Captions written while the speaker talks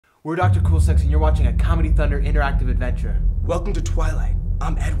We're DrCoolSex and you're watching a Comedy Thunder interactive adventure. Welcome to Twilight.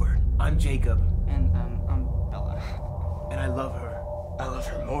 I'm Edward. I'm Jacob. And I'm Bella. And I love her. I love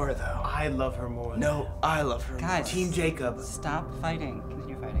her more, though. I love her more. No, I love her Guys. more. Team Jacob. Stop fighting.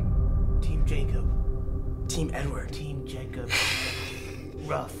 Continue fighting. Team Jacob. Team Edward. Team Jacob.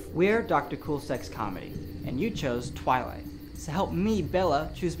 Rough. We're DrCoolSex Comedy, and you chose Twilight. So help me, Bella,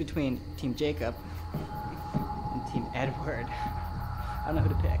 choose between Team Jacob and Team Edward. I don't know who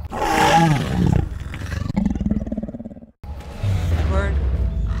to pick. Edward.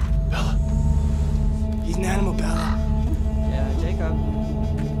 Bella. He's an animal, Bella. Yeah, Jacob.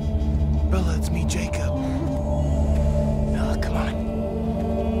 Bella, it's me, Jacob. Bella, come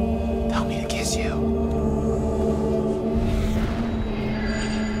on. Tell me to kiss you.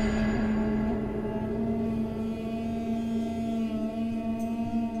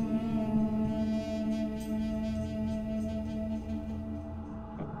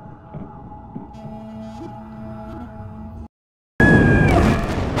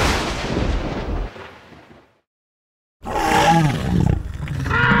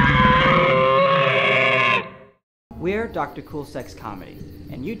 We're DrCoolSex Comedy,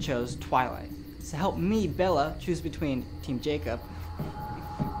 and you chose Twilight. So help me, Bella, choose between Team Jacob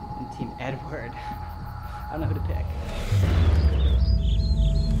and Team Edward. I don't know who to pick.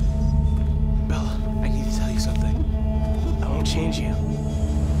 Bella, I need to tell you something. I won't change you.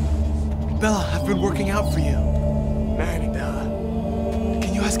 Bella, I've been working out for you. Marry me, Bella.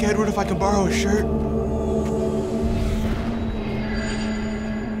 Can you ask Edward if I can borrow a shirt?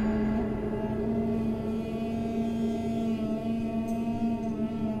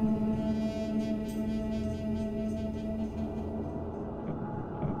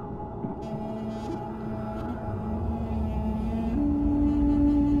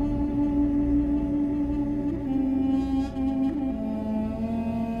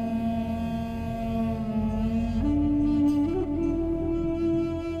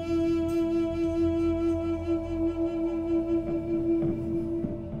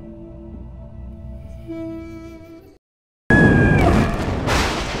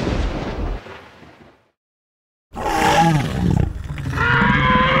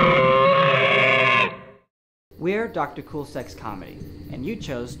 We're DrCoolSex Comedy, and you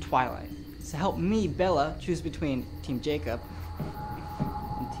chose Twilight. So help me, Bella, choose between Team Jacob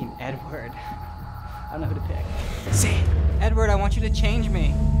and Team Edward. I don't know who to pick. Say it. Edward, I want you to change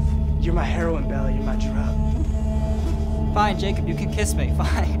me. You're my heroine, Bella. You're my drug. Fine, Jacob, you can kiss me.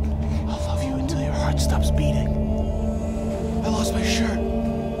 Fine. I'll love you until your heart stops beating. I lost my shirt.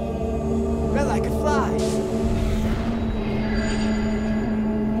 Bella, I could fly.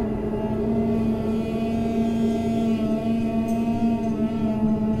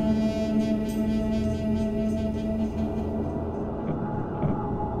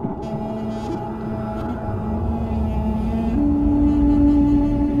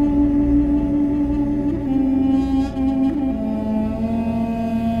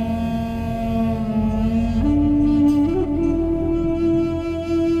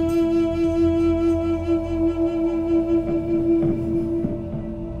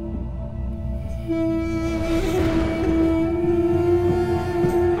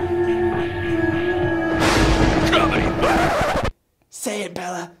 Say it,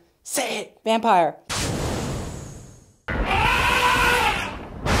 Bella. Say it. Vampire.